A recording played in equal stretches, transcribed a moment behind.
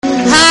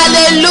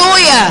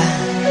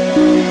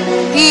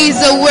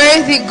He's a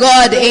worthy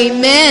God.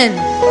 Amen.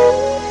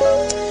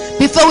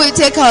 Before we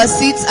take our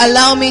seats,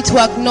 allow me to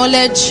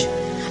acknowledge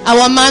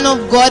our man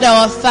of God,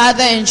 our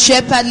father and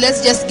shepherd.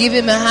 Let's just give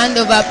him a hand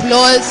of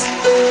applause.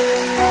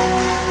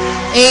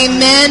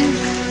 Amen.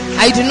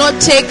 I do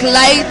not take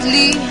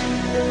lightly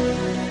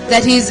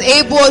that he is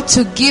able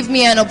to give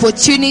me an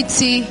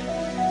opportunity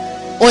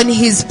on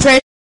his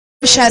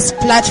precious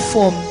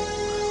platform,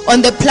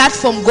 on the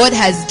platform God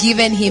has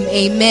given him.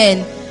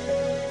 Amen.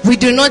 We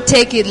do not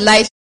take it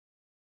lightly.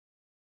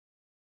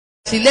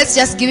 Let's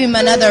just give him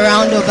another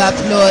round of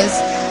applause.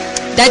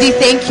 Daddy,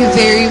 thank you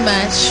very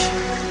much.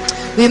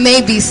 We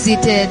may be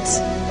seated.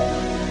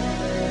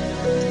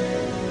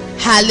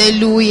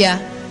 Hallelujah.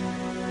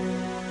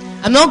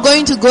 I'm not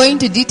going to go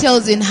into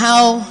details in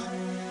how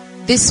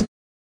this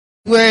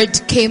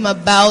word came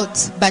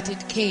about, but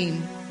it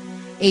came.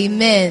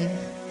 Amen.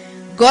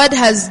 God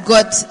has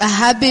got a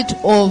habit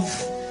of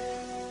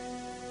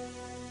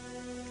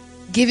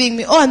giving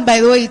me. Oh, and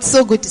by the way, it's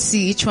so good to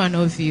see each one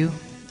of you.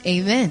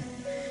 Amen.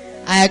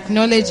 I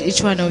acknowledge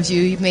each one of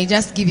you. You may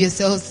just give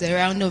yourselves a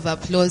round of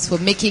applause for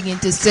making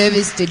it to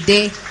service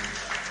today.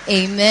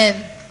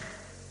 Amen.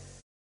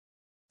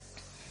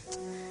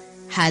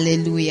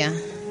 Hallelujah.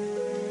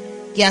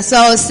 Yeah, so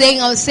I was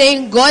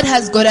saying God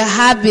has got a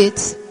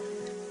habit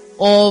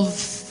of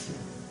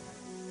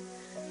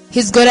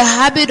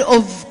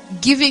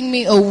giving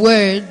me a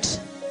word.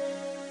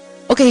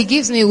 Okay, he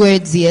gives me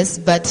words, yes,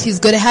 but he's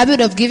got a habit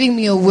of giving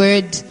me a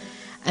word,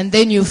 and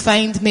then you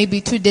find maybe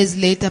 2 days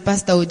later,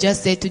 Pastor will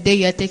just say, today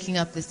you're taking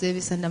up the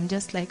service, and I'm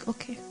just like,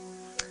 okay.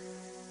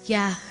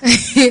 Yeah.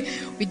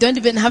 We don't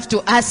even have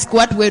to ask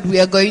what word we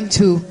are going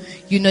to,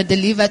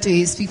 deliver to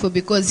his people,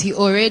 because he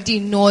already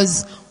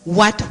knows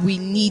what we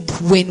need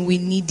when we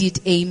need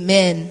it.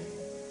 Amen.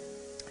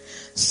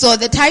 So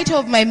the title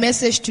of my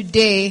message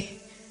today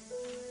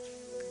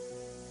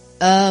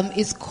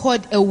is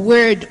called A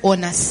Word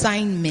on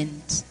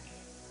Assignment.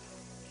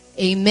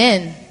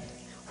 Amen.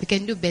 We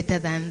can do better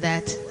than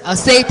that. I'll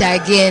say it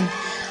again.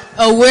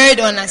 A word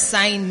on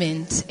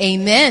assignment.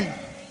 Amen.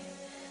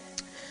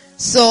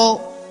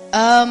 So,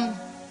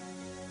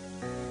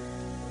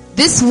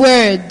 this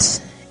word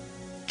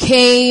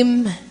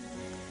came,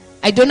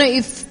 I don't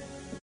know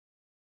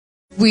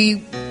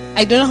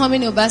how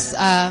many of us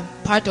are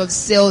part of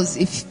sales,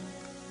 if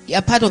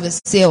you're part of a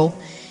sale.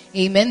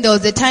 Amen. There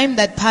was a time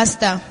that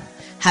Pastor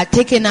had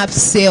taken up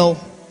sale,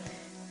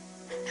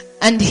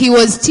 and he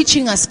was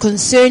teaching us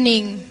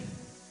concerning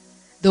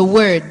the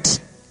word.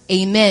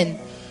 Amen.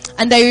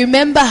 And I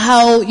remember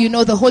how,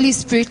 the Holy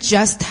Spirit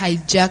just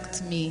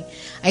hijacked me.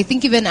 I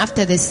think even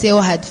after the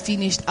sale had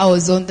finished, I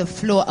was on the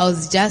floor. I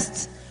was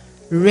just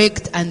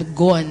wrecked and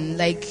gone.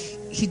 Like,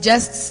 he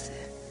just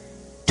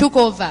took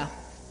over.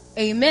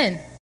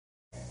 Amen.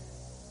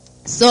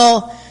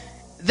 So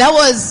that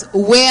was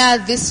where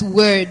this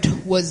word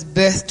was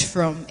birthed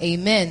from.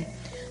 Amen.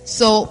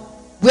 So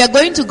we are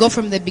going to go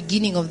from the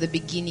beginning of the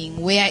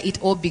beginning, where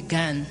it all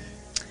began.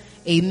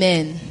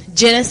 Amen.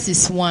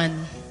 Genesis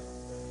 1.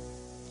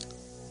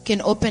 We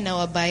can open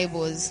our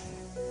Bibles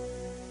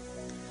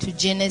to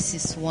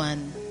Genesis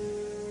 1,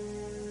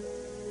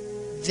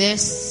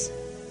 verse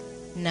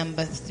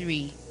number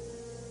 3.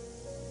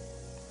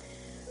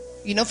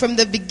 From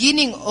the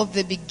beginning of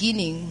the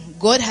beginning,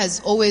 God has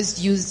always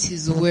used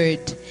his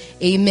word.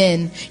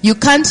 Amen. You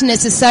can't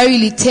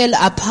necessarily tell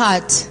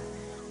apart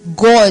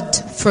God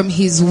from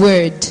his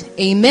word.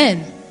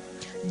 Amen.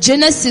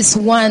 Genesis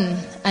 1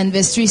 and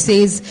verse 3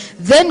 says,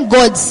 Then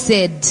God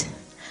said,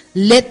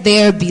 let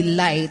there be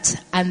light,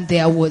 and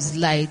there was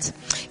light.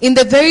 In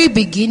the very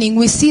beginning,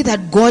 we see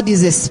that God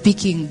is a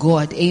speaking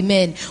God.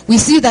 Amen. We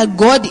see that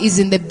God is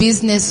in the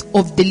business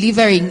of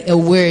delivering a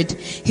word.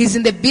 He's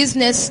in the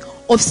business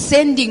of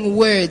sending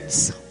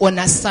words on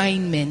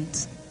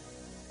assignment.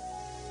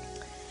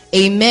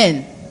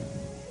 Amen.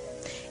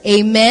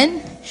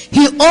 Amen.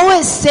 He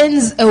always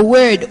sends a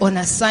word on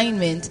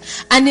assignment.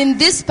 And in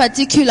this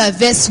particular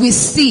verse, we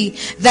see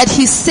that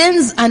he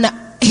sends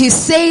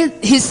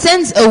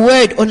a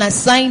word on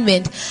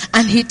assignment,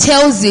 and he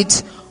tells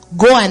it,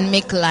 go and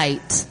make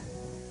light.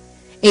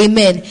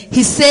 Amen.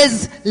 He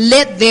says,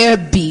 let there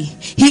be.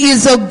 He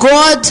is a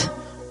God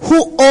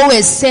who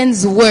always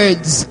sends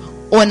words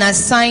on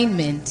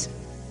assignment.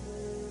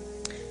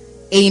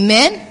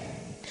 Amen.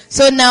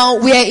 So now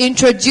we are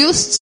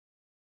introduced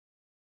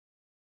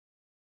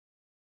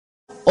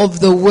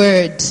of the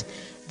word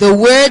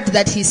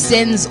that he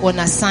sends on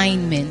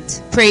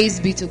assignment. Praise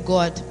be to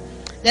God.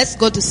 Let's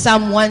go to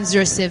Psalm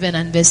 107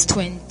 and verse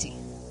 20.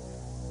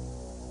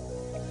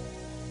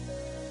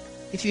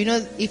 If you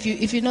know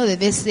the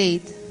verse, say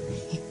it.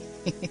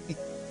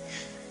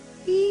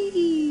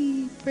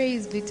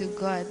 Praise be to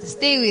God.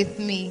 Stay with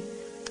me.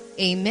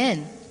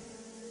 Amen.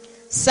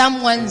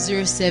 Psalm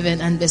 107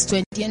 and verse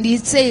 20. And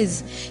it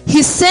says,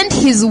 he sent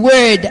his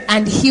word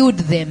and healed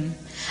them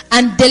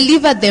and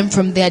delivered them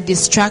from their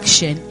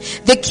destruction.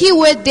 The key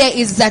word there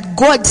is that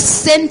God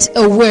sent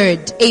a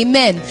word.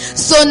 Amen.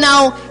 So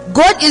now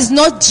God is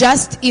not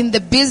just in the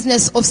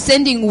business of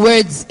sending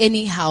words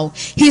anyhow.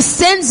 He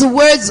sends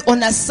words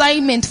on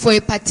assignment for a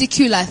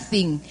particular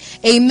thing.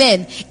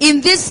 Amen.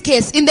 In this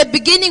case, in the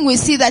beginning we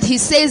see that he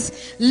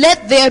says,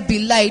 let there be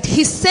light.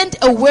 He sent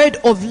a word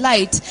of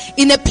light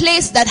in a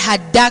place that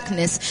had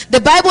darkness.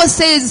 The Bible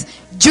says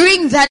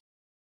during that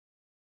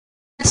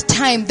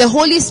time, the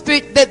Holy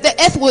Spirit, the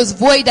earth was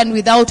void and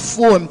without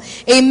form.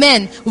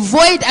 Amen.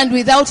 Void and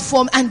without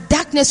form, and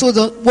darkness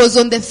was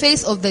on the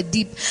face of the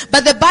deep.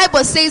 But the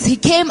Bible says he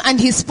came and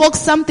he spoke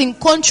something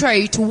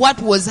contrary to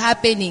what was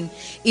happening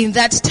in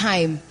that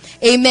time.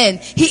 Amen.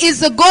 He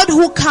is the God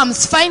who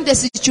comes, find the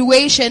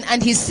situation,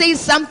 and he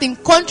says something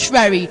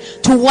contrary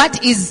to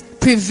what is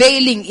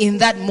prevailing in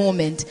that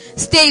moment.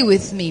 Stay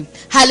with me.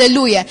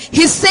 Hallelujah.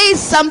 He says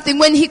something.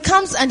 When he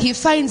comes and he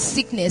finds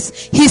sickness,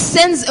 he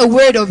sends a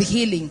word of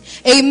healing.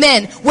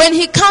 Amen. When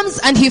he comes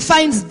and he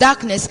finds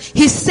darkness,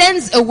 he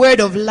sends a word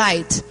of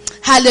light.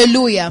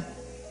 Hallelujah.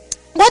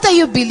 What are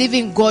you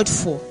believing God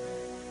for?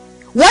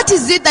 What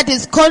is it that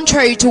is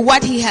contrary to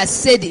what he has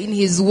said in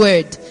his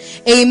word?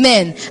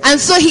 Amen. And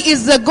so he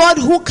is the God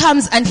who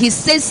comes and he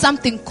says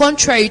something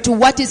contrary to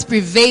what is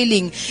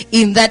prevailing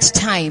in that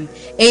time.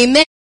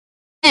 Amen.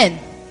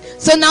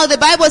 So now the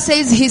Bible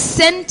says he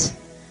sent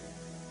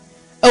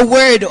a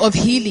word of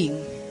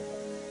healing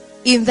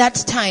in that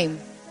time.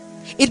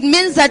 It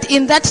means that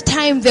in that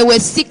time there were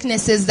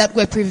sicknesses that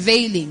were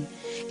prevailing.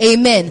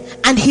 Amen.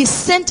 And he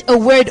sent a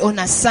word on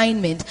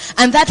assignment,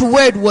 and that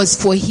word was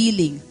for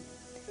healing.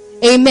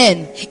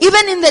 Amen.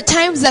 Even in the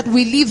times that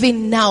we live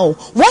in now,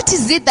 what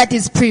is it that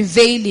is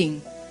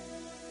prevailing?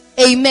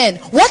 Amen.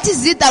 What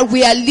is it that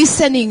we are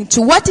listening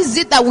to? What is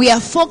it that we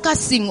are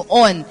focusing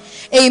on?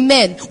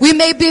 Amen. We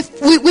may be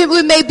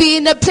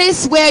in a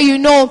place where,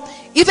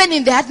 even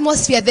in the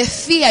atmosphere, the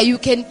fear, you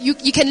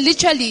can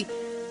literally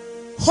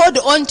hold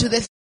on to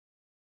the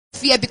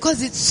fear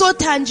because it's so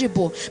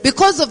tangible,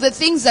 because of the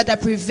things that are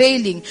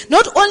prevailing.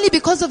 Not only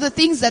because of the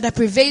things that are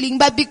prevailing,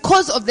 but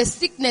because of the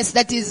sickness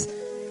that is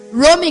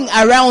roaming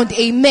around.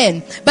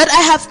 Amen. But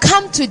I have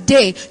come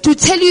today to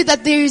tell you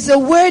that there is a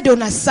word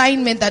on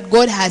assignment that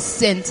God has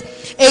sent.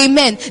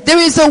 Amen. There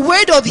is a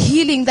word of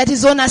healing that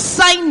is on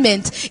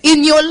assignment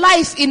in your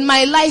life, in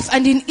my life,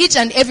 and in each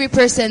and every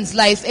person's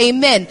life.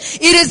 Amen.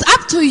 It is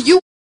up to you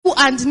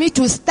and me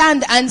to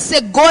stand and say,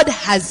 God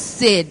has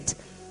said.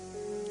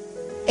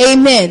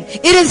 Amen.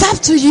 It is up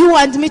to you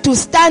and me to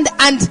stand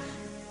and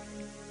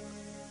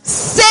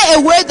say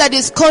a word that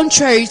is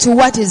contrary to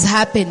what is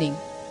happening,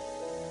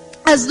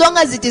 as long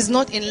as it is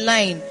not in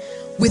line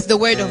with the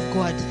word of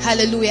God.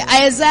 Hallelujah.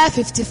 Isaiah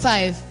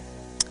 55.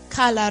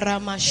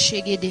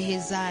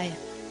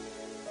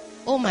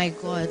 Oh my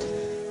God.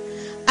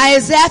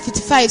 Isaiah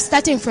 55,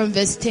 starting from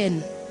verse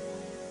 10.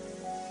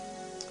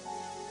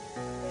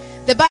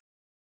 The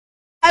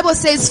Bible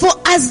says, for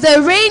as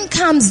the rain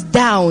comes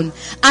down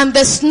and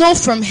the snow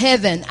from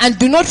heaven and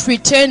do not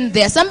return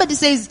there. Somebody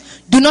says,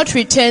 do not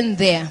return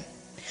there.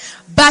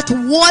 But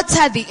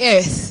water the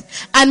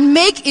earth and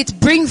make it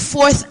bring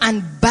forth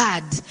and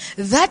bud,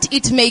 that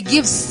it may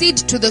give seed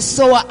to the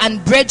sower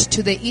and bread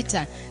to the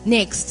eater.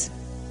 Next.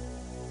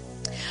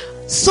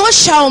 So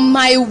shall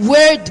my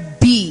word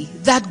be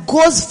that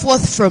goes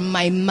forth from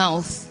my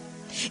mouth.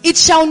 It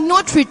shall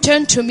not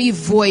return to me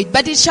void,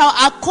 but it shall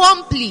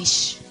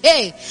accomplish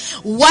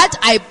what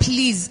I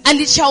please, and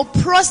it shall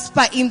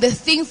prosper in the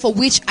thing for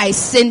which I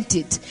sent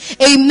it.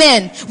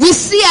 Amen. We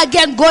see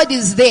again, God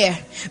is there,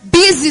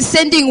 busy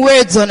sending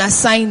words on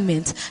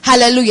assignment.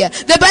 Hallelujah.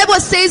 The Bible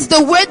says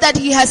the word that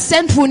he has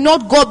sent will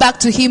not go back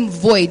to him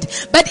void,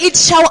 but it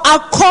shall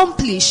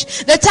accomplish.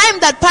 The time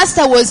that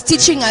pastor was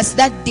teaching us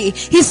that day,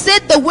 he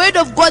said the word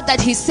of God that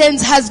he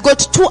sends has got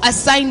two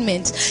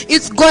assignments.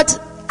 It's got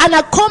an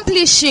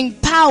accomplishing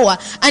power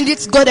and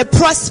it's got a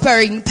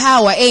prospering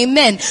power.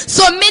 Amen.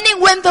 So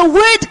meaning when the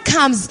word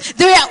comes,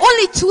 there are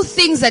only two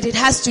things that it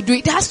has to do.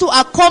 It has to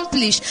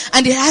accomplish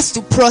and it has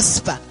to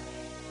prosper.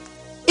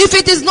 If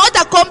it is not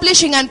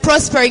accomplishing and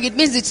prospering, it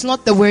means it's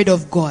not the word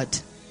of God.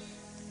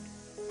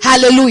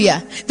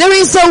 Hallelujah. There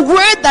is a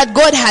word that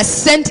God has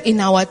sent in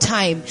our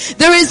time.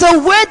 There is a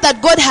word that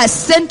God has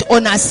sent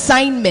on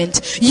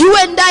assignment. You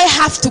and I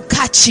have to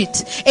catch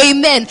it.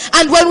 Amen.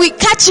 And when we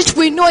catch it,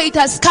 we know it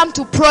has come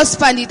to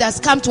prosper and it has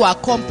come to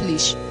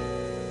accomplish.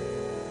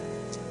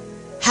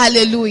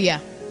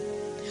 Hallelujah.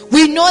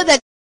 We know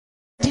that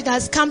it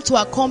has come to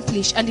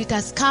accomplish and it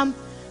has come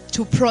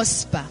to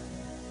prosper.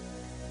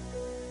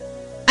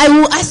 I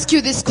will ask you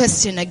this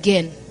question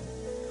again.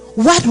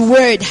 What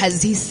word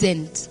has he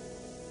sent?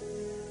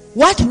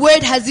 What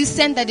word has he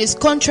sent that is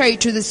contrary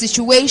to the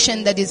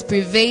situation that is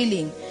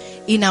prevailing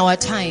in our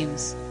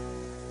times?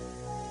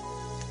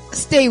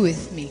 Stay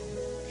with me.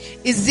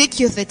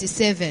 Ezekiel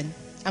 37.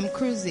 I'm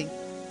cruising.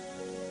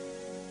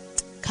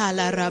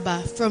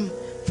 Kalaraba from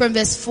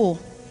verse 4.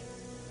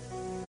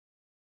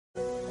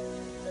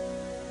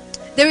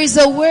 There is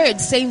a word,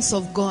 saints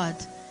of God.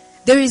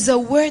 There is a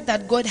word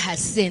that God has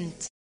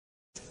sent,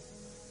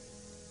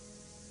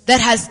 that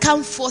has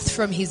come forth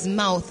from his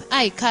mouth.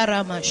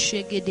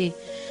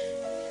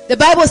 The The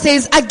Bible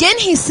says, again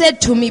he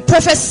said to me,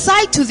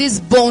 prophesy to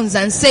these bones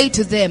and say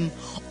to them,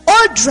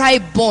 all dry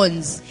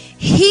bones,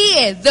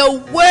 hear the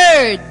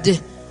word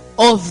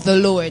of the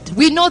Lord.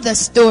 We know the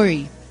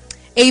story.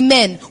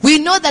 Amen. We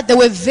know that there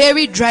were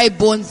very dry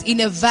bones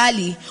in a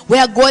valley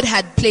where God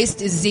had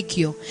placed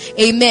Ezekiel.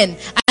 Amen.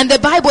 And the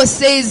Bible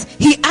says,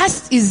 he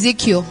asked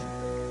Ezekiel,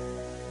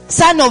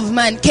 Son of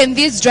man, can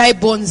these dry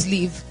bones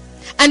live?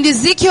 And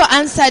Ezekiel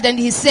answered and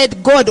he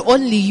said, God,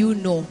 only you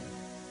know.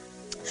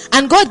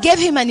 And God gave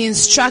him an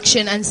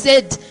instruction and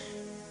said,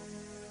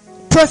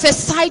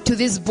 prophesy to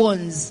these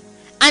bones.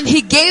 And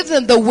he gave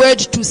them the word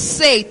to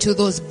say to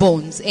those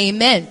bones.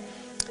 Amen.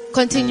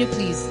 Continue,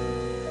 please.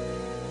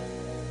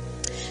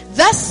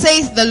 Thus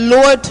saith the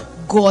Lord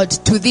God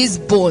to these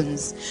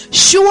bones,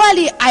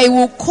 surely I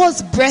will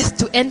cause breath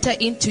to enter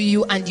into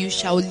you and you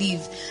shall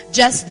live.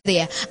 Just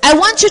there. I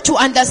want you to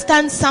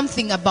understand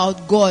something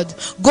about God.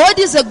 God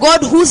is a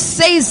God who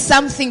says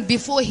something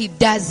before he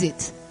does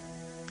it.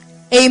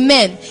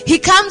 Amen. He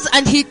comes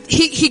and he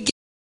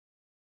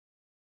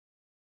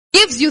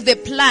gives you the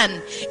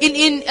plan.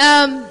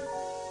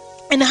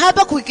 In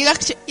Habakkuk,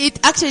 it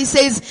actually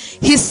says,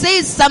 he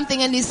says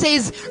something and he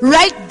says,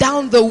 write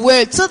down the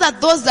word so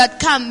that those that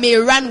come may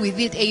run with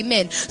it.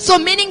 Amen. So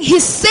meaning he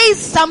says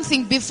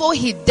something before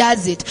he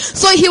does it.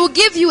 So he will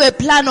give you a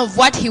plan of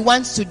what he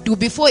wants to do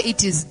before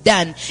it is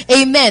done.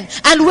 Amen.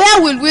 And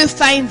where will we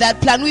find that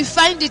plan? We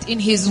find it in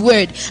his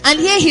word. And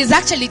here he's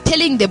actually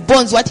telling the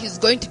bones what he's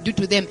going to do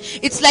to them.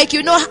 It's like,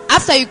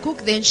 after you cook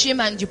the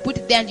nshima and you put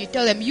it there and you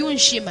tell them, you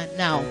nshima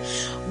now,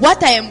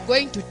 what I am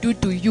going to do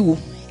to you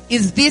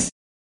is this.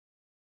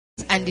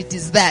 And it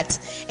is that.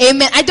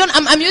 Amen.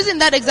 I'm using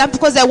that example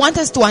because I want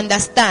us to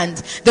understand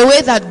the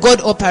way that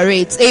God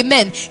operates.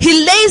 Amen.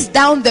 He lays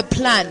down the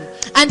plan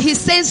and he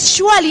says,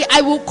 surely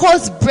I will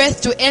cause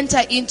breath to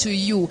enter into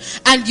you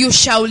and you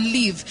shall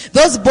live.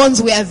 Those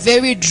bones were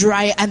very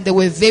dry and they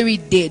were very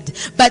dead.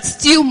 But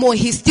still more,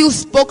 he still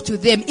spoke to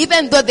them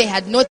even though they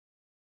had not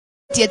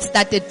yet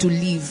started to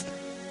live.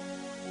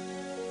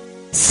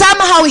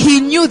 Somehow he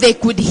knew they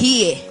could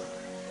hear.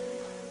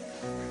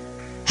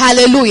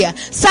 Hallelujah.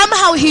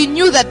 Somehow he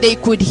knew that they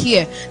could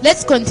hear.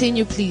 Let's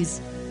continue, please.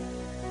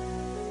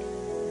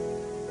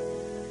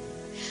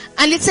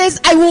 And it says,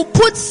 I will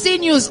put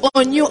sinews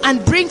on you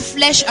and bring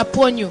flesh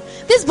upon you.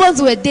 These bones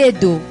were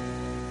dead though.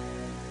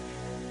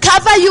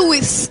 Cover you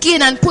with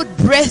skin and put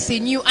breath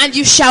in you and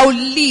you shall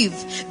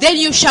live. Then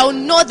you shall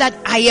know that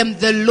I am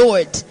the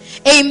Lord.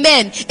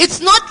 Amen. It's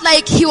not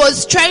like he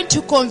was trying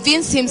to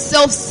convince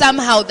himself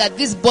somehow that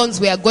these bones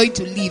were going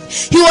to live.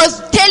 He was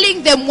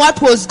telling them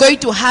what was going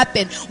to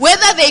happen,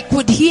 whether they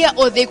could hear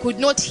or they could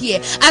not hear.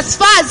 As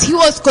far as he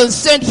was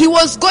concerned, he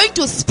was going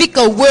to speak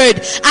a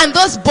word and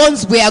those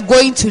bones were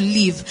going to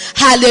live.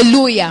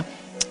 Hallelujah.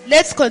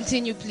 Let's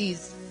continue,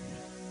 please.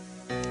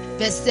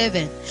 Verse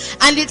 7.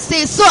 And it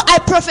says, so I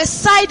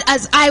prophesied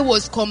as I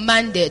was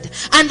commanded.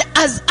 And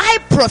as I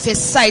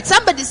prophesied,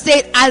 somebody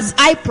said, as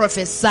I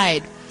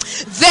prophesied,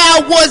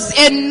 there was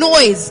a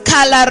noise.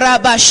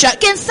 Kalarabasha.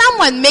 Can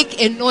someone make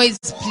a noise,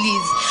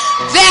 please?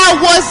 There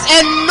was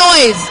a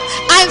noise.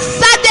 And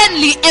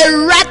suddenly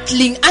a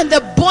rattling and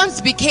the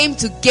bones became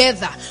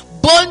together.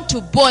 Bone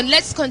to bone.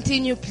 Let's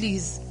continue,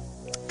 please.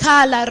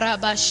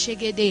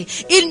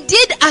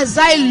 Indeed, as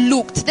I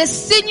looked, the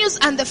sinews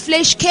and the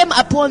flesh came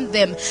upon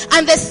them,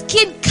 and the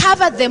skin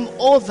covered them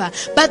over,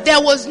 but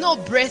there was no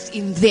breath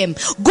in them.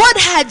 God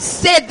had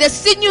said, the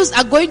sinews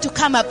are going to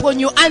come upon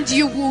you, and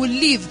you will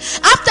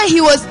live. After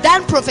he was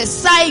done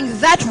prophesying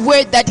that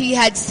word that he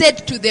had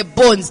said to the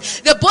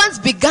bones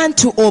began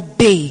to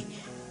obey.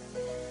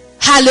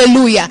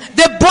 Hallelujah.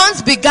 The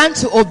bones began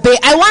to obey.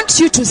 I want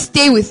you to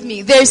stay with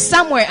me. There is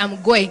somewhere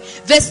I'm going.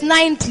 Verse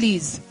 9,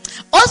 please.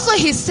 Also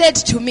he said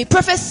to me,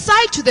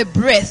 prophesy to the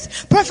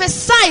breath,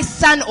 prophesy,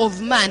 son of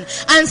man,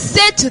 and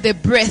said to the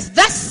breath,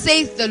 thus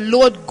saith the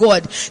Lord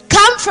God,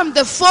 come from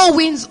the four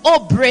winds, O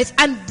breath,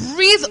 and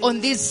breathe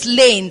on this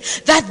slain,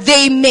 that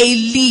they may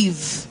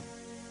live.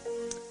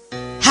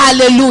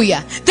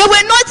 Hallelujah. They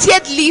were not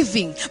yet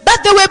living,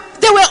 but they were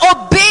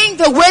obeying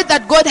the word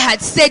that God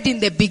had said in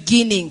the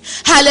beginning.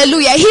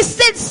 Hallelujah. He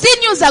said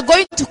sinews are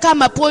going to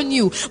come upon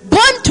you.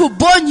 Bone to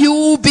bone, you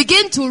will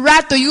begin to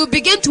rattle, you will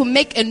begin to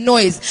make a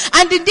noise.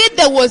 And indeed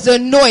there was a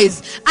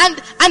noise.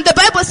 And the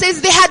Bible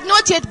says they had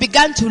not yet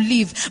begun to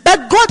live.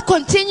 But God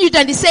continued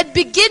and he said,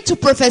 begin to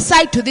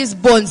prophesy to these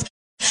bones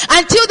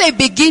until they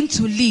begin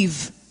to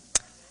live.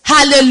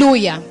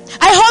 Hallelujah.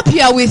 I hope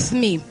you are with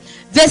me.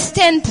 Verse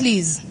 10,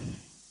 please.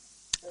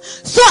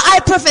 So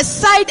I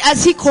prophesied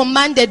as he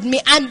commanded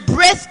me, and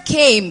breath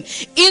came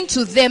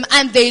into them,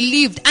 and they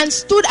lived and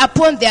stood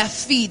upon their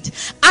feet,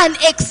 an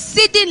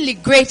exceedingly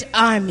great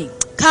army.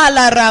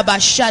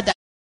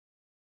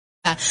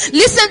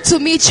 Listen to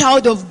me,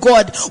 child of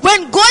God.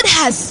 When God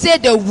has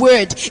said a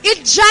word, it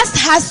just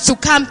has to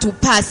come to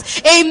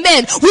pass.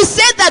 Amen. We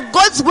said that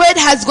God's word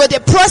has got a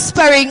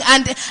prospering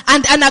and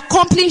an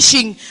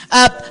accomplishing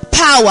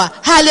power.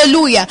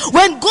 Hallelujah.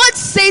 When God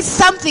says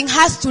something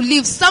has to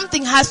live,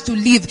 something has to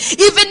live.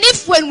 Even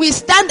if when we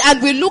stand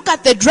and we look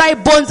at the dry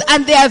bones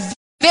and they are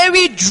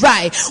very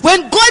dry.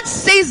 When God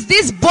says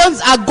these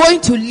bones are going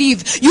to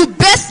live, you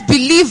best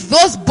believe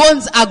those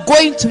bones are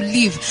going to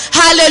live.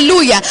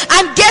 Hallelujah.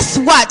 And guess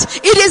what?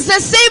 It is the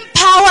same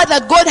power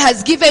that God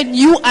has given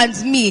you and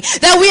me,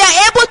 that we are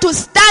able to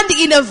stand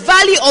in a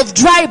valley of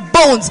dry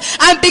bones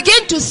and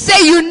begin to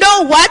say, you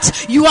know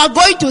what? You are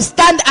going to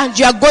stand and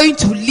you are going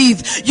to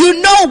live. You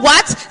know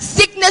what?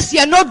 Sickness, you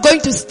are not going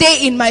to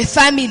stay in my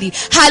family.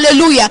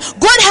 Hallelujah.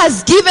 God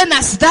has given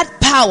us that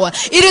power.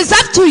 It is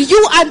up to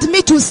you and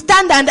me to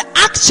stand and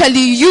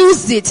actually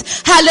use it.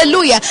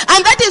 Hallelujah.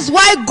 And that is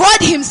why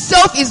God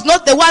himself is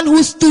not the one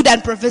who stood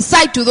and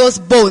prophesied to those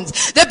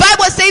bones. The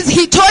Bible says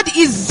he told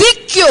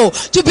Ezekiel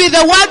to be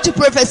the one to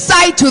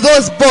prophesy to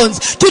those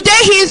bones. Today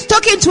he is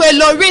talking to a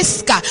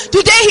Loriska.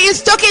 Today he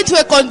is talking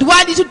to a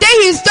Kondwani. Today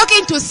he is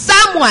talking to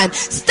someone.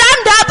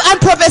 Stand up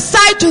and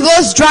prophesy to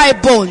those dry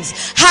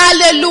bones.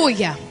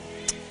 Hallelujah.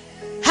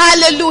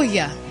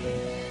 Hallelujah.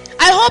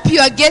 I hope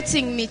you are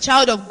getting me,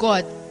 child of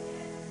God.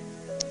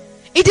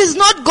 It is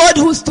not God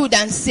who stood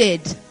and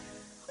said.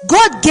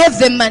 God gave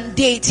the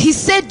mandate. He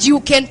said you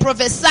can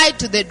prophesy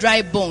to the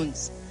dry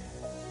bones.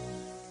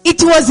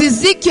 It was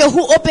Ezekiel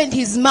who opened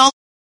his mouth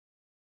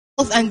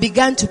and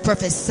began to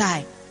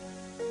prophesy.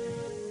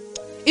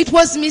 It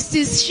was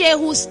Mrs. Shea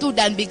who stood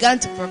and began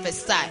to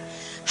prophesy.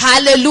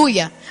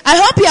 Hallelujah. I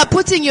hope you are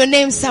putting your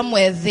name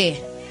somewhere there.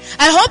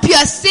 I hope you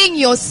are seeing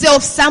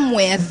yourself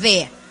somewhere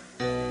there.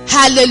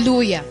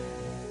 Hallelujah.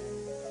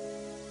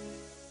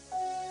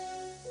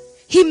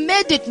 He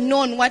made it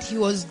known what he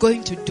was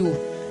going to do.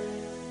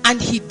 And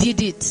he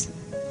did it.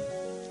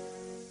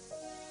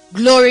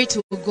 Glory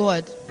to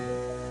God.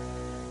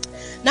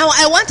 Now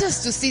I want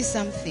us to see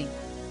something.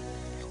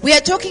 We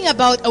are talking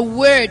about a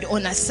word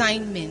on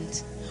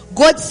assignment.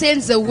 God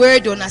sends a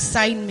word on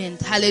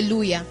assignment.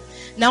 Hallelujah.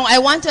 Now I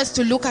want us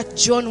to look at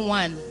John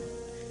 1.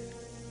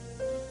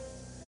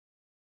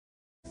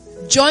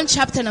 John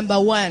chapter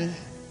number 1.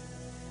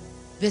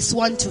 Verse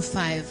 1 to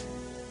 5.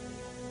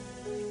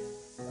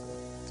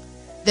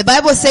 The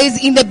Bible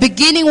says, in the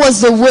beginning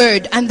was the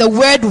Word, and the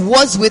Word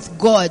was with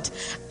God,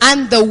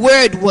 and the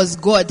Word was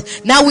God.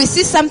 Now we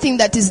see something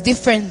that is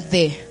different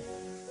there.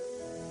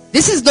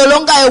 This is no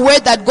longer a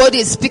word that God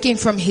is speaking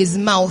from his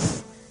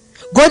mouth.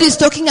 God is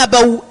talking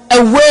about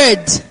a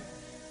word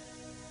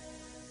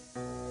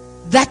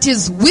that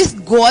is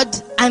with God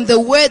and the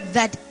word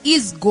that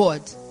is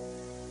God.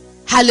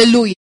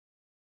 Hallelujah.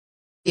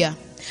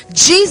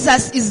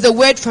 Jesus is the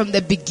word from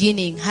the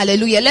beginning.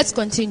 Hallelujah. Let's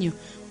continue.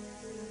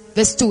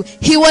 Verse 2.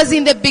 He was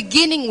in the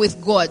beginning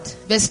with God.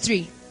 Verse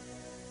 3.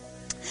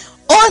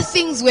 All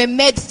things were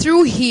made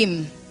through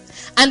him,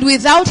 and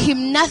without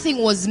him nothing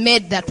was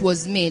made that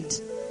was made.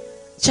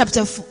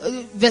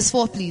 Verse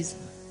 4, please.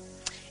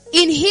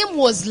 In him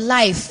was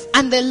life,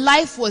 and the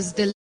life was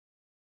the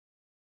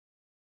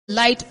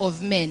light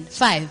of men.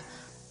 5.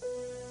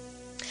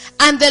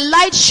 And the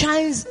light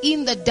shines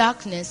in the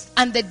darkness,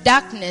 and the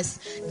darkness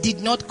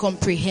did not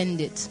comprehend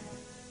it.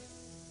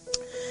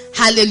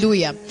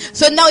 Hallelujah.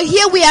 So now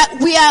here we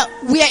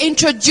are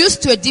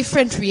introduced to a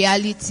different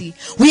reality.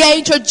 We are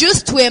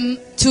introduced to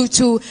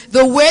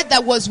the word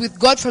that was with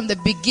God from the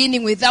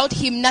beginning. Without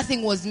him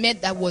nothing was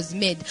made that was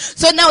made.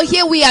 So now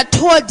here we are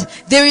told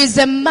there is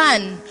a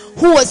man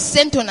who was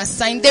sent on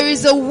assignment. There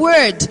is a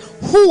word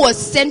who was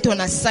sent on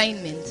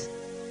assignment.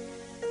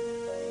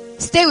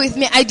 Stay with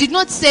me. I did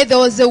not say there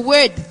was a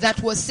word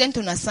that was sent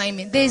on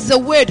assignment. There is a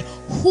word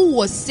who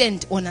was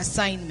sent on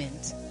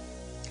assignment.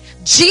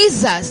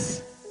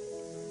 Jesus,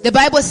 the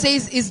Bible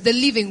says, is the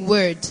living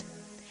word.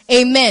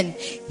 Amen.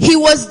 He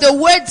was the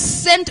word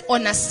sent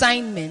on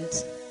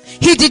assignment.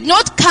 He did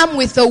not come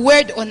with a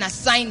word on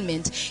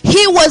assignment.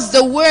 He was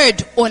the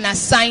word on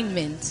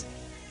assignment.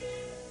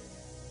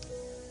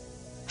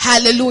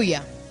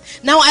 Hallelujah.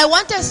 Now I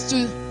want us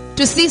to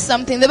see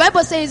something. The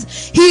Bible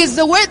says he is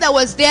the word that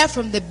was there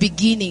from the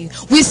beginning.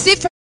 We see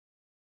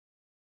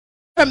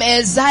from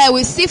Isaiah,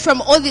 we see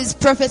from all these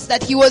prophets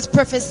that he was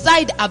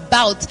prophesied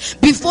about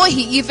before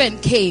he even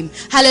came.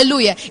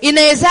 Hallelujah. In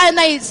Isaiah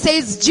 9 it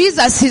says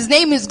Jesus, his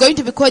name is going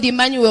to be called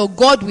Emmanuel,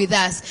 God with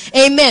us.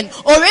 Amen.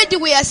 Already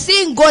we are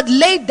seeing God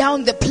lay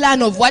down the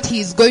plan of what he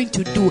is going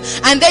to do.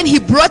 And then he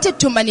brought it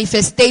to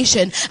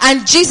manifestation.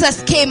 And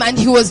Jesus came and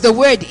he was the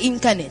word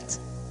incarnate.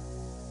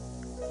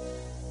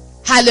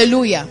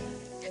 Hallelujah.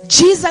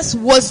 Jesus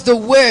was the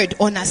word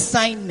on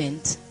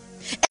assignment.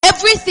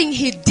 Everything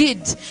he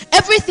did,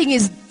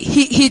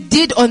 he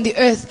did on the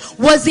earth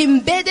was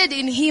embedded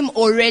in him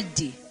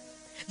already.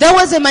 There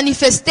was a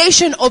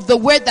manifestation of the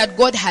word that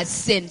God had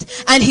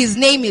sent, and his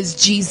name is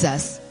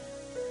Jesus.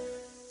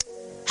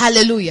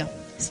 Hallelujah.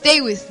 Stay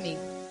with me.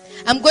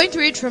 I'm going to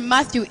read from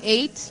Matthew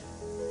 8,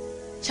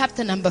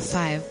 chapter number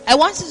 5. I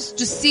want us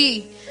to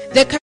see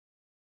the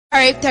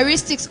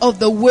characteristics of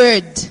the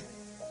word,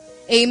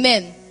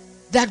 amen,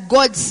 that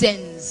God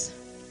sends.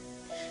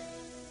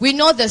 We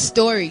know the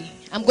story.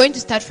 I'm going to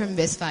start from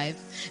verse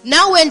 5.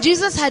 Now when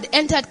Jesus had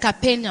entered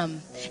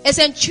Capernaum, a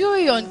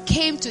centurion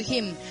came to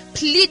him,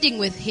 pleading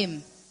with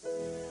him,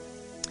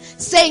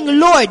 saying,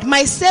 Lord,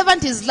 my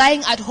servant is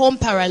lying at home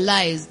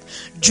paralyzed,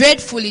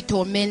 dreadfully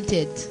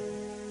tormented.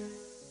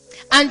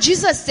 And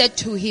Jesus said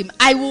to him,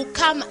 I will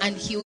come and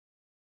heal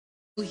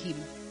him.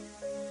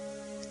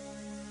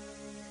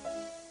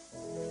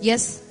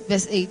 Yes,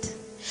 verse 8.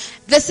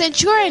 The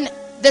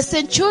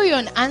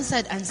centurion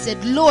answered and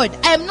said, Lord,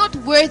 I am not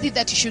worthy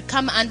that you should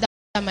come under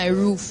my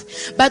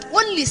roof, but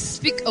only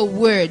speak a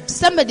word.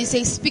 Somebody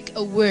say, speak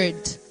a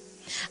word,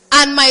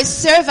 and my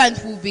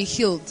servant will be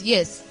healed.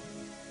 Yes.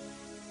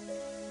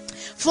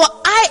 For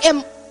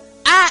I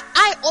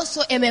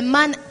also am a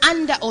man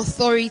under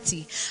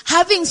authority,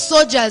 having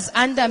soldiers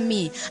under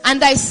me.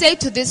 And I say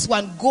to this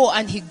one, go,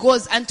 and he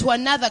goes, and to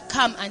another,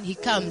 come, and he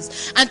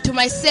comes, and to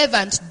my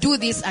servant, do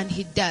this, and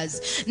he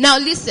does. Now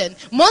listen,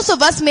 most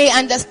of us may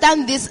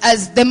understand this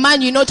as the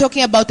man,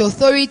 talking about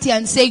authority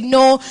and saying,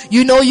 no,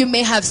 you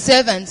may have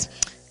servants.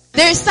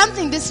 There is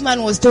something this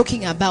man was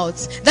talking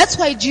about. That's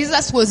why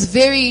Jesus was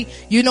very,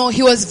 he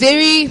was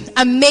very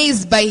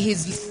amazed by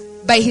his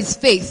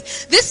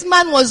faith. This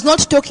man was not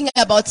talking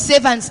about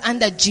servants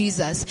under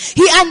Jesus.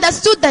 He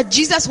understood that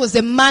Jesus was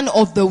a man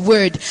of the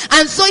word.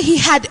 And so he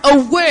had a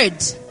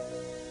word.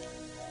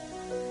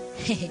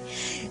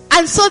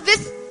 And so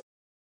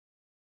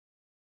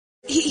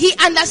he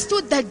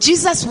understood that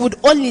Jesus would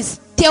only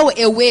tell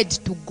a word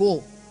to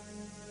go.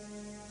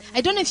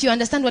 I don't know if you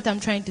understand what I'm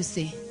trying to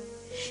say.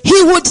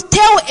 He would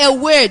tell a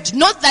word,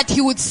 not that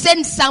he would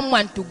send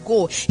someone to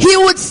go. He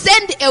would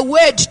send a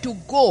word to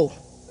go.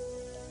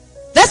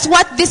 That's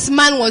what this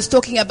man was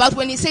talking about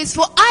when he says,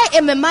 for I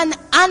am a man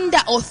under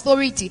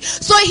authority.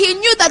 So he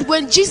knew that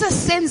when Jesus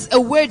sends a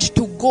word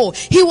to go,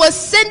 he was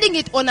sending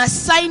it on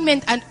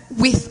assignment and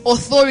with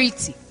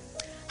authority.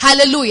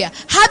 Hallelujah.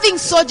 Having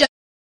soldiers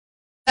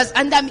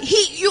under him,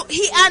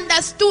 he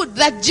understood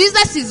that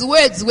Jesus'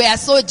 words were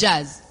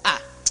soldiers. Are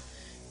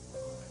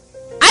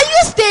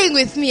you staying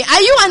with me?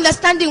 Are you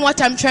understanding what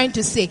I'm trying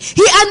to say?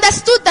 He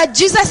understood that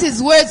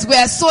Jesus' words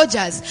were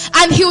soldiers,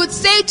 and he would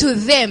say to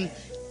them,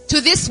 to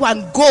this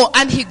one, go,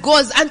 and he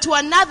goes, and to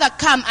another,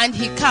 come, and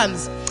he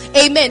comes.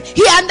 Amen.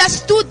 He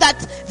understood that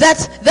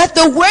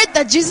the word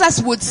that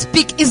Jesus would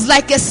speak is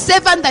like a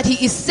servant that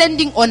he is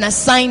sending on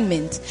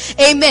assignment.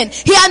 Amen.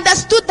 He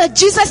understood that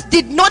Jesus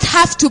did not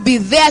have to be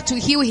there to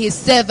heal his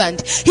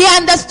servant. He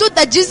understood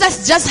that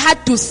Jesus just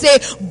had to say,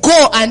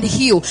 go and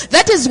heal.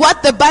 That is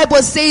what the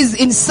Bible says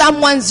in Psalm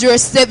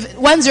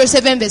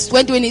 107 verse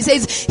 20, when he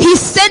says, he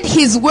sent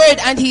his word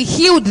and he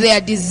healed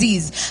their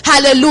disease.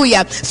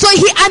 Hallelujah. So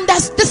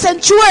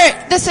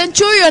the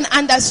centurion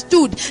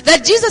understood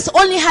that Jesus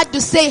only had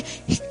to say,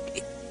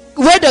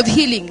 word of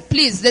healing,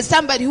 please. There's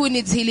somebody who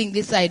needs healing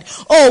this side.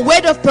 Or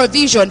word of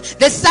provision.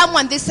 There's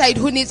someone this side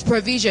who needs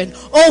provision.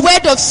 Or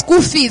word of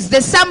school fees.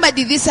 There's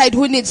somebody this side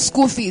who needs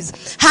school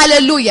fees.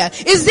 Hallelujah.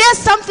 Is there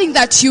something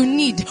that you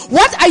need?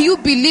 What are you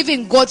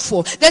believing God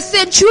for? The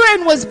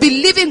centurion was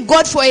believing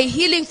God for a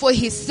healing for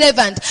his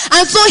servant.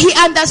 And so he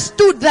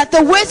understood that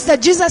the words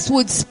that Jesus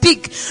would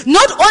speak,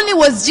 not only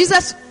was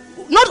Jesus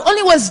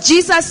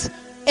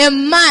a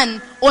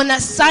man on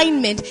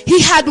assignment,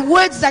 he had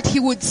words that he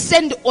would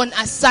send on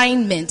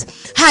assignment.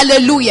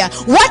 Hallelujah.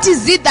 What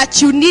is it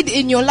that you need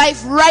in your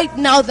life right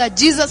now that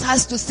Jesus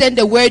has to send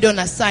a word on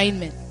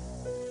assignment?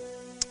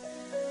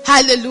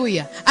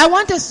 Hallelujah. I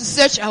want us to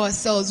search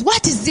ourselves.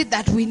 What is it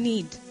that we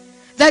need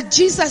that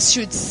Jesus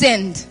should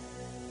send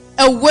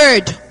a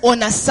word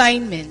on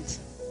assignment?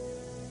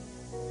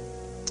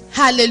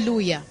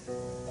 Hallelujah.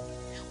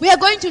 We are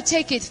going to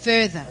take it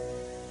further.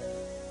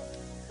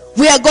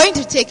 We are going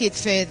to take it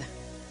further.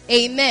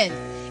 Amen.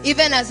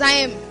 Even as I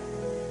am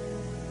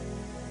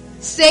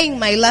saying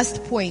my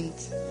last point.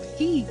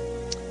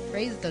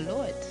 Praise the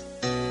Lord.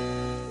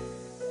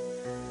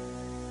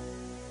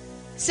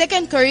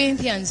 2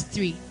 Corinthians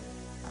 3.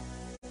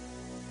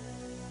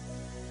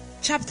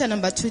 Chapter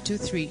number 2 to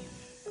 3.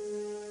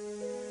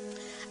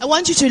 I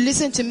want you to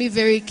listen to me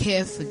very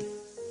carefully.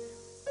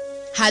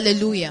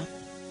 Hallelujah.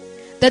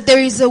 That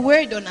there is a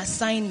word on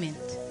assignment.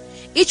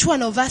 Each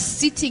one of us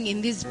sitting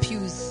in these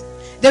pews,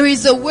 there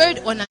is a word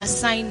on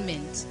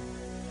assignment.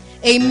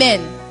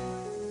 Amen.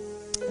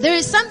 There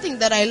is something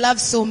that I love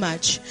so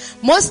much.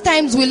 Most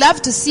times we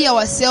love to see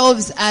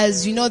ourselves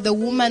as, the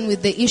woman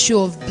with the issue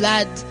of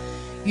blood.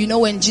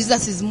 When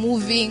Jesus is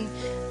moving,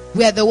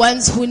 we are the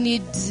ones who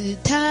need to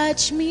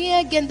touch me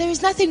again. There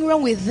is nothing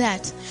wrong with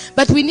that.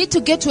 But we need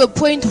to get to a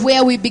point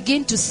where we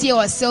begin to see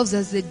ourselves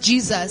as the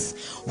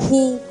Jesus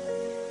who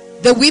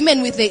the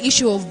women with the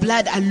issue of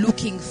blood are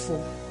looking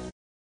for.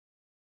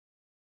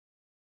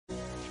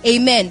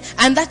 Amen.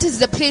 And that is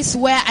the place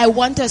where I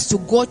want us to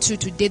go to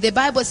today. The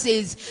Bible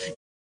says,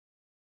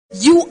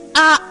 you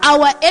are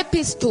our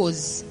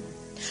epistles,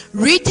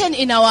 written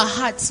in our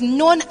hearts,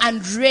 known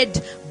and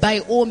read by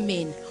all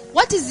men.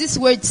 What is this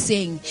word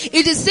saying?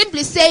 It is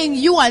simply saying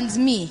you and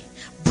me,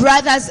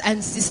 brothers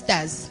and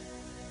sisters,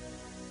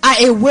 are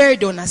a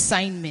word on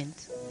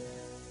assignment.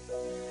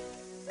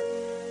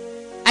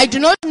 I do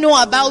not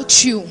know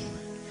about you,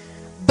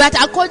 but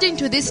according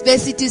to this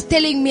verse, it is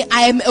telling me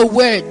I am a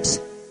word.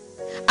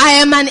 I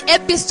am an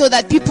epistle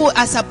that people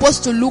are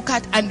supposed to look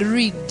at and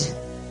read.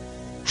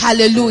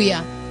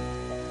 Hallelujah.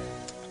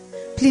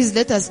 Please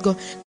let us go.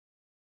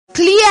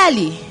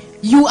 Clearly,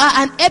 you are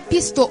an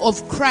epistle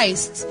of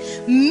Christ,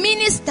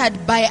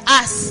 ministered by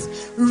us,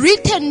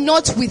 written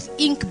not with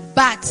ink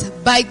but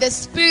by the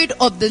Spirit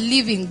of the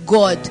living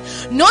God,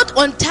 not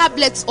on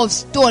tablets of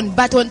stone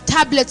but on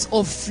tablets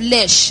of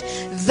flesh,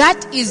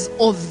 that is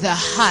of the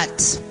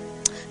heart.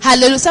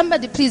 Hallelujah.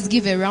 Somebody please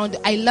give a round.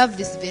 I love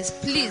this verse.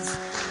 Please,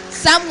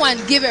 someone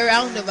give a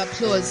round of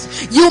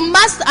applause. You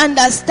must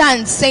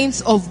understand,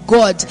 saints of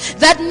God,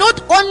 that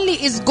not only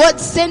is God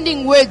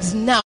sending words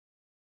now,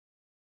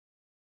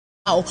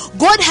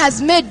 God has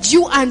made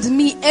you and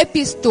me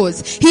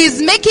epistles. He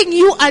is making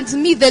you and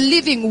me the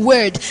living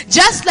word.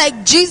 Just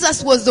like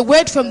Jesus was the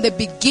word from the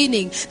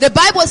beginning. The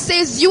Bible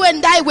says you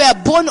and I were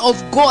born of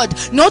God,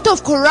 not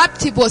of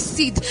corruptible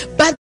seed,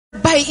 but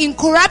by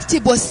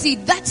incorruptible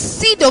seed, that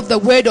seed of the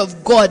word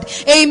of God.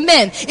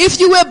 Amen. If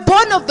you were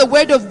born of the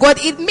word of God,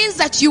 it means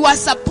that you are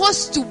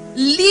supposed to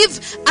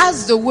live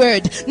as the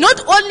word.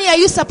 Not only are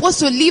you supposed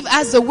to live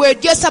as the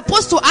word, you're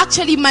supposed to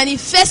actually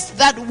manifest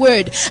that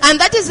word. And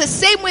that is the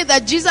same way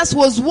that Jesus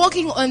was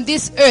walking on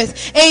this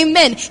earth.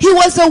 Amen. He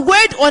was a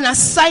word on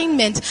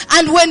assignment.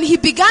 And when he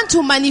began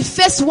to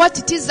manifest what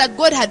it is that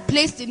God had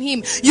placed in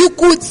him, you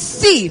could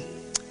see.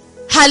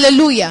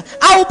 Hallelujah.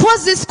 I will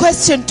pose this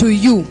question to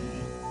you.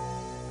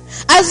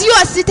 As you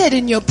are seated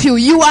in your pew,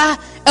 you are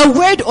a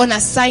word on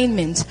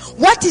assignment.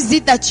 What is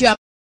it that you are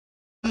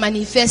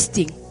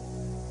manifesting?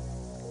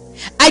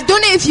 I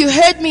don't know if you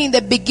heard me in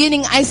the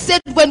beginning. I said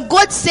when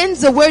God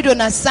sends a word on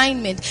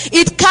assignment,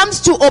 it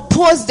comes to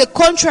oppose the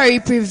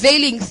contrary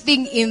prevailing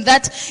thing in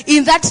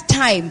that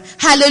time.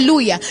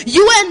 Hallelujah.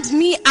 You and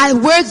me are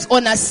words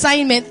on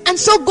assignment. And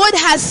so God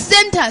has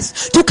sent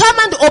us to come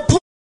and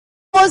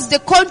oppose the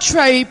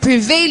contrary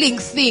prevailing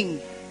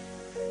thing.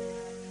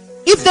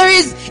 If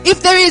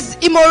there is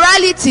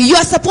immorality, you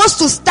are supposed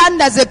to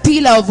stand as a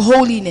pillar of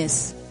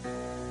holiness.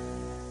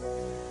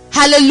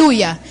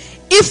 Hallelujah.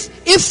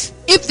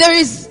 If there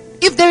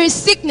is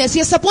sickness,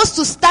 you're supposed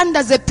to stand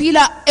as a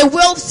pillar, a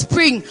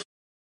wellspring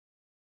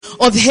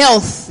of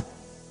health.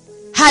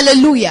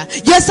 Hallelujah.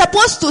 You're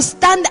supposed to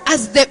stand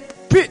as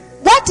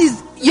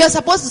you're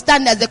supposed to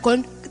stand as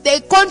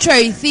the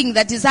contrary thing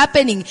that is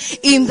happening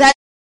in that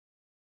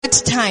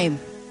time.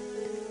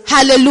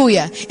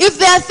 Hallelujah. If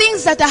there are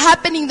things that are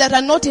happening that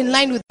are not in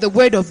line with the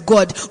word of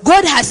God,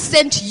 God has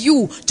sent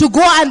you to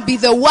go and be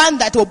the one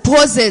that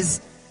opposes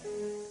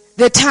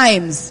the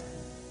times.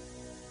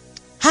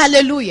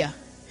 Hallelujah.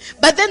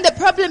 But then the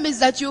problem is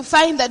that you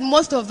find that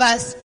most of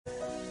us,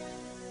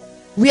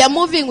 we are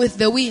moving with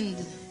the wind.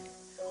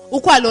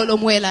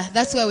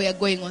 That's where we are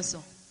going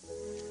also.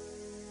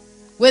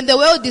 When the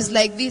world is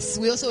like this,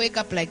 we also wake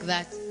up like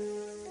that.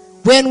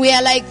 When we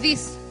are like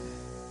this,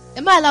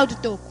 am I allowed to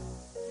talk?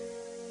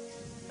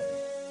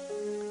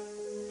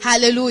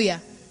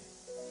 Hallelujah.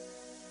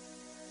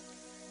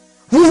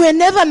 We were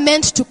never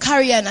meant to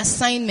carry an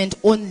assignment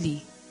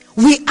only.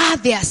 We are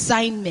the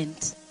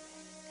assignment.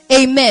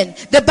 Amen.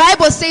 The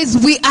Bible says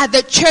we are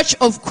the church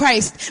of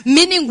Christ,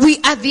 meaning we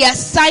are the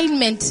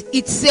assignment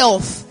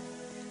itself.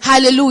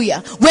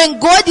 Hallelujah. When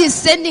God is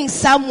sending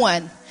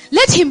someone,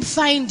 let him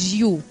find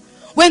you.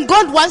 When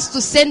God wants to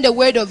send a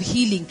word of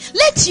healing,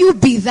 let you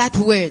be that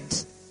word.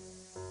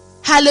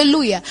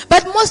 Hallelujah.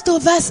 But most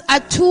of us are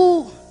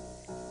too,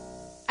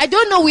 I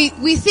don't know,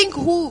 we think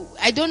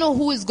I don't know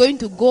who is going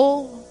to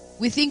go.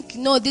 We think,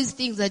 no, these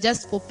things are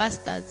just for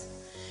pastors.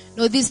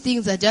 No, these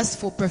things are just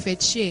for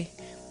Prophet Shea.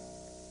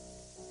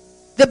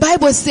 The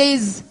Bible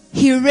says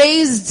he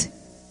raised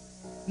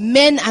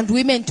men and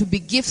women to be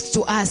gifts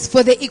to us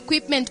for the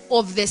equipment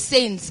of the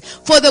saints,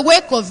 for the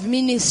work of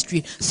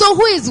ministry. So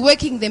who is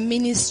working the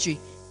ministry?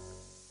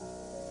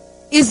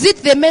 Is it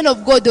the men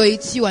of God or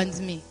it's you and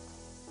me?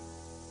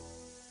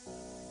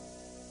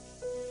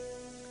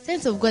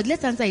 Saints of God,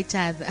 let's answer each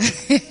other.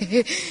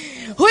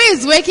 Who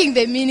is working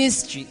the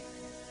ministry?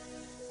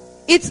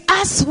 It's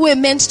us who are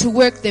meant to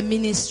work the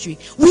ministry.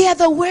 We are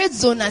the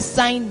words on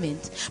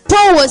assignment.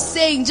 Paul was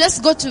saying,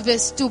 just go to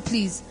verse 2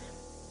 please.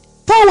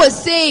 Paul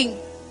was saying,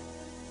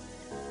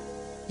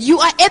 you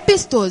are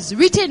epistles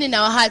written in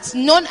our hearts,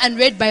 known and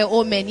read by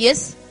all men.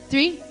 Yes?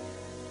 3.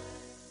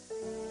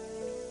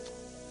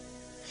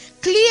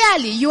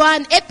 Clearly, you are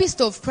an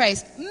epistle of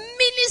Christ,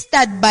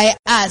 ministered by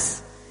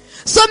us.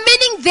 So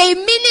meaning they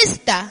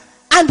minister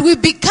and we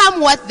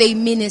become what they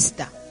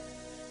minister.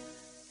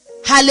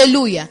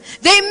 Hallelujah.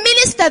 They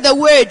minister the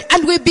word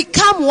and we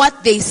become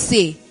what they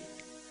say.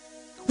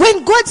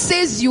 When God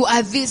says you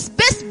are this,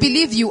 best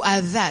believe you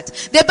are that.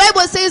 The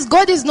Bible says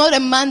God is not a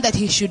man that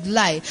he should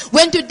lie.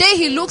 When today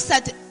he looks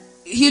at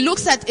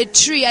a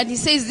tree and he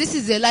says this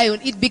is a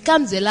lion, it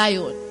becomes a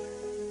lion.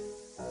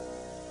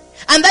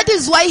 And that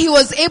is why he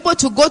was able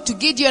to go to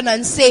Gideon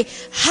and say,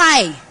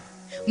 hi,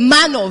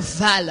 man of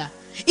valor.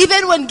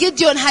 Even when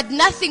Gideon had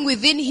nothing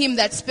within him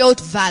that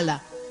spelled valor.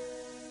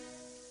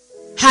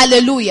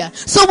 Hallelujah.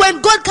 So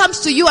when God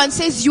comes to you and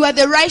says you are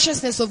the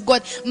righteousness of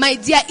God, my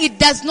dear, it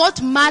does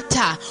not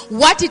matter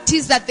what it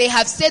is that they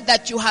have said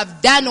that you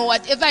have done or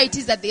whatever it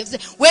is that they have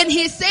said. When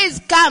he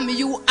says come,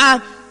 you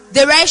are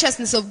the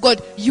righteousness of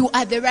God. You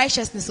are the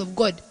righteousness of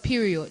God.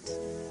 Period.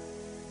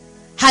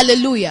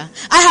 Hallelujah.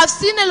 I have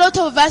seen a lot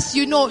of us,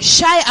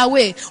 shy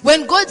away.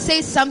 When God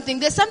says something,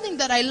 there's something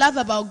that I love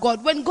about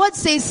God. When God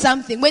says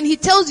something, when he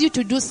tells you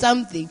to do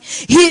something,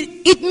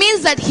 it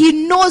means that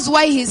he knows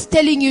why he's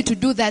telling you to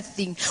do that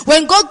thing.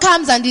 When God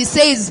comes and he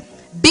says,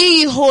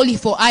 be ye holy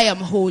for I am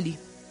holy.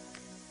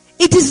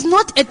 It is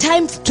not a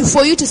time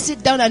for you to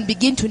sit down and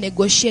begin to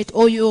negotiate.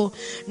 God,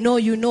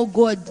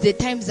 the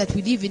times that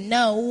we live in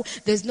now,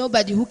 there's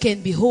nobody who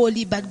can be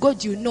holy. But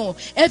God,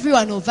 every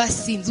one of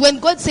us sins. When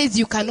God says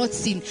you cannot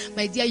sin,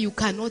 my dear, you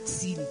cannot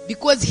sin.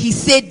 Because he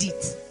said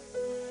it.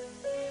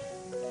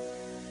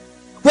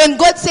 When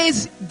God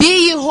says,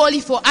 be ye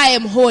holy for I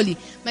am holy.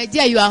 My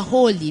dear, you are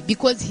holy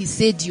because he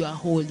said you are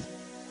holy.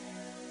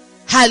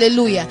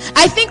 Hallelujah.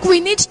 I think we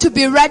need to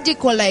be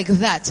radical like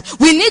that.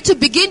 We need to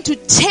begin to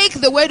take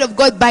the word of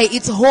God by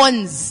its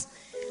horns.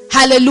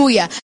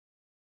 Hallelujah.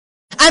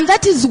 And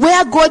that is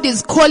where God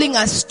is calling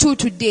us to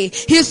today.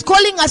 He's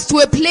calling us to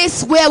a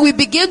place where we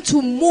begin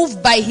to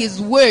move by his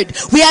word.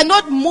 We are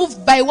not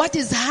moved by what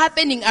is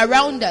happening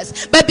around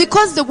us. But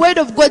because the word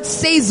of God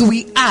says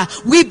we are,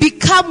 we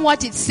become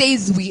what it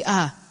says we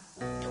are.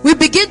 We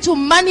begin to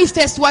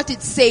manifest what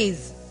it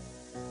says.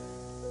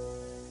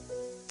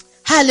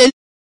 Hallelujah.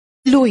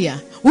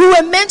 Hallelujah. We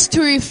were meant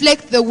to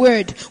reflect the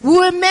word. We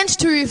were meant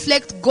to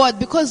reflect God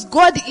because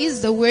God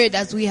is the word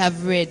as we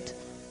have read.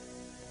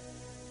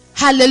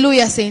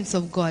 Hallelujah, saints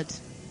of God.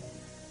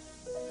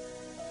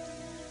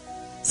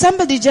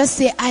 Somebody just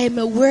say, I am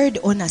a word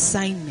on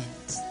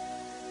assignment.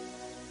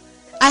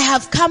 I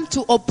have come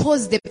to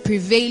oppose the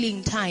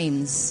prevailing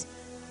times.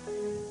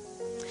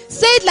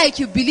 Say it like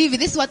you believe it.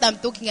 This is what I'm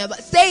talking about.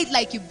 Say it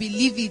like you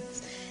believe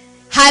it.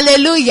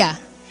 Hallelujah.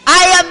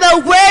 I am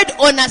a word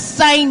on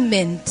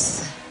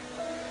assignment.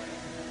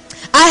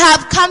 I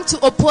have come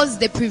to oppose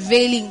the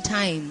prevailing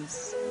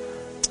times.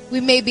 We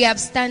may be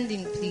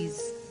upstanding,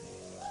 please.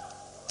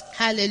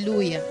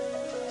 Hallelujah.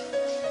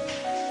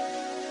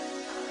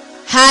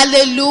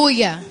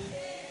 Hallelujah.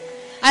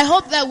 I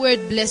hope that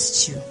word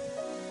blessed you.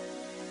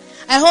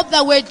 I hope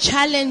that word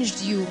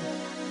challenged you.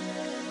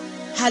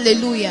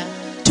 Hallelujah.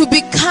 To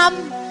become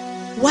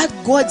what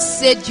God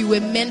said you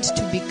were meant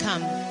to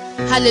become.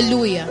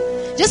 Hallelujah.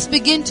 Just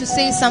begin to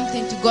say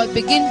something to God.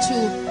 Begin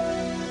to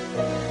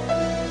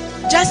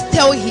just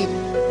tell him.